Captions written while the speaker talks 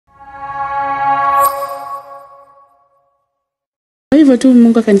hivyo tu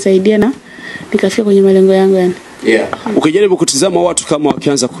Mungu akanisaidia na nikafika kwenye malengo yangu yani. Yeah. Ukijaribu kutizama watu kama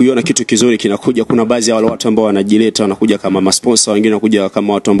wakianza kuiona kitu kizuri kinakuja, kuna baadhi ya wale watu ambao wanajileta wanakuja kama masponsor, wengine wanakuja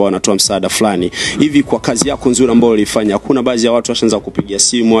kama watu ambao wanatoa msaada fulani. Hivi kwa kazi yako nzuri ambayo ulifanya, kuna baadhi ya watu washaanza kupigia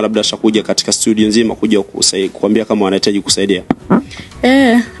simu labda ashakuja katika studio nzima kuja kukuambia kama wanahitaji kusaidia?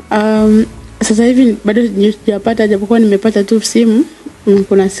 Sasa hivi bado sijapata, japokuwa nimepata tu simu.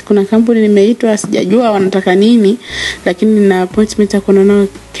 Kuna kampuni nimeitwa, sijajua wanataka nini, lakini nina appointment ya kuona nao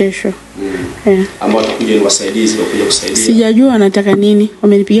kesho. Ambao watakuja ni wasaidizi wakuja kusaidia. Sijajua wanataka nini.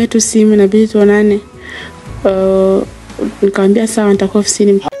 Wamenipigia tu simu na bidi tuonane. Nikamwambia sawa nitakuwa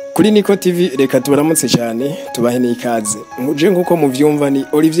ofisini. Kuri Nicko TV reka tubaramutse cyane tubahe n'ikaze. Muje nkuko muvyumva ni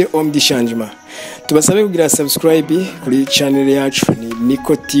Olivier Homme d'Changement. Tubasabe kugira subscribe kuri channel yacu ni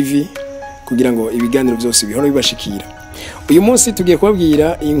Nicko TV kugira ngo ibiganiro byose bihora bibashikira. Uyu munsi tugiye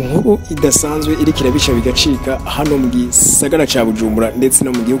kubabwira inkuru idasanzwe iri kirabisha bigacika hano mu gisagara ca Bujumbura ndetse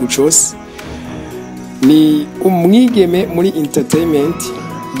no mu gihugu cyose. Ni umwigeme muri entertainment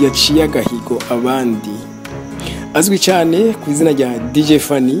yaciye agahigo abandi. Azwi cyane ku izina rya DJ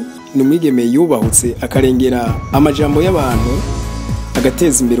Fanny, ni umwigeme yubahutse akarengera amajambo y'abantu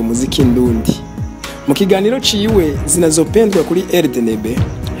agateza imbere umuziki ndundi. Mu kiganiro ciwe zinazopendwa kuri RDNB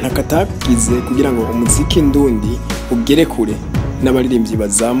nakatagize kugira ngo umuziki ndundi ugere kure n'abaririmbyi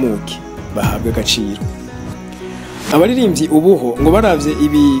bazamuke bahabwa agaciro. Abaririmbyi ubuho ngo baravye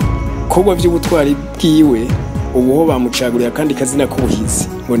ibikorwa by'ubutwari bwiwe, ubuho bamucaguriye kandi kazina k'ubuhizi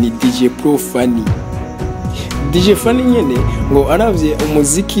ngo ni DJ Pro Fanny. DJ Fanny nyene ngo aravye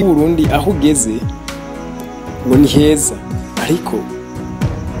umuziki Burundi aho ugeze ngo ni heza, ariko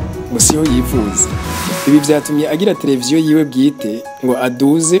ngo siho yivuza. Ibi byatumye agira televiziyo yiwe bwite ngo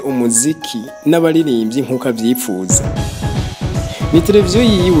aduze umuziki n'abaririmbyi nkuko avyipfuza. Ni televiziyo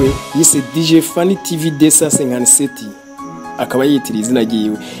yiwe yise DJ Fanny TV 257, akaba yitiriye izina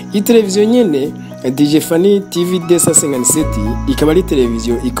ryiwe. Iyi televiziyo nyene DJ Fanny TV 257 ikaba ari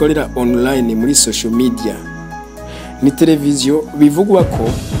televiziyo ikorera online muri social media. Ni televiziyo bivugwa ko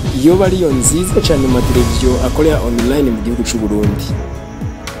iyo bari yo nziza cyane mu televiziyo akorera online mu gihugu cy'u Burundi.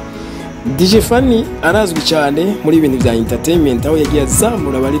 DJ Fanny arazwi cyane muri ibintu bya entertainment, aho yagiye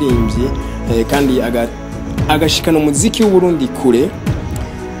azamura abaririmbyi kandi agashikana umuziki w'u Burundi kure.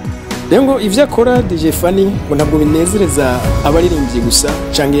 Rengo ivyo akora DJ Fanny ngo ntabwo binezereza abaririmbyi gusa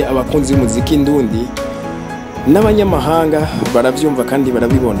canke abakunzi b'umuziki ndundi, n'abanyamahanga baravyumva kandi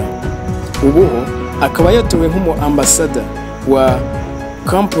barabibona. Ubuho akaba yatowe nk'umu ambassador wa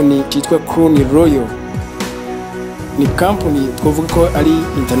company kitwa Crown Royal. Ni company twovuga ko ari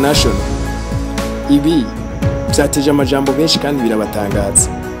international. Ibi byateje amajambo benshi kandi birabatangaza.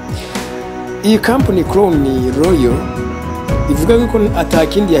 Iyi company Crown Royal ivuga ko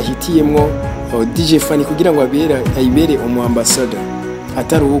atakindi yahitiyemwo DJ Fanny kugira ngo ayibere umu ambassador,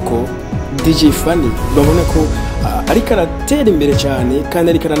 atari uko DJ Fanny babona ko ariko aratera imbere cyane kandi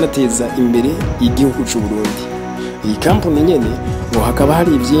ariko aranateza imbere igihugu cy'u Burundi. Iyi company nyene ngo hakaba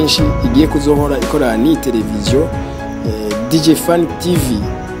hari byinshi igiye kuzohora ikora ni televiziyo DJ Fanny TV.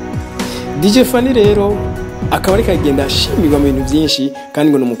 DJ Fanny rero akaba ari kagenda ashimirwa mu bintu byinshi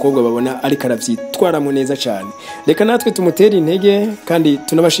kandi ngo n'umukobwa babona ari karavyitwaramo neza cyane. Reka natwe tumutera intege kandi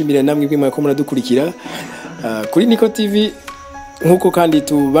tunabashimira namwe bw'imwe ko muradukurikira kuri Nicko TV. Nkuko kandi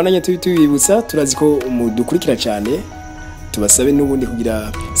tubananye tubibutsa turazi ko mudukurikira cyane, tubasabe n'ubundi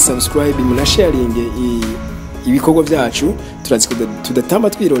kugira subscribe muna sharing ibikorwa byacu. Turazi ko tudatamba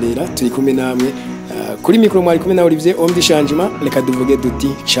twirorera, turi kumwe namwe. Kuri mikro mwari kumwe na Olivier Homme d'Changement. Reka duvuge duti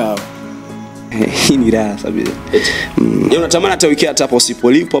ciao. Ni raha sabile. Unatamani hata wiki hata hapo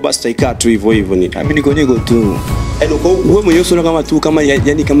usipolipo basi taikaa tu hivyo hivyo ni. Mimi niko tu. Wewe mwenyewe unaona kama tu kama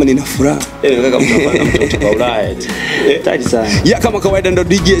yani kama nina furaha. Kaka mtafanya mtu kwa Ulaya. Taji sana. Ya kama kawaida ndo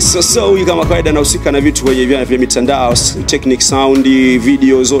DJ huyu kama kawaida anahusika na vitu kwenye vya mitandao, technique, sound,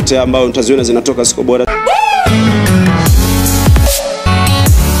 video zote ambazo utaziona zinatoka siko bora.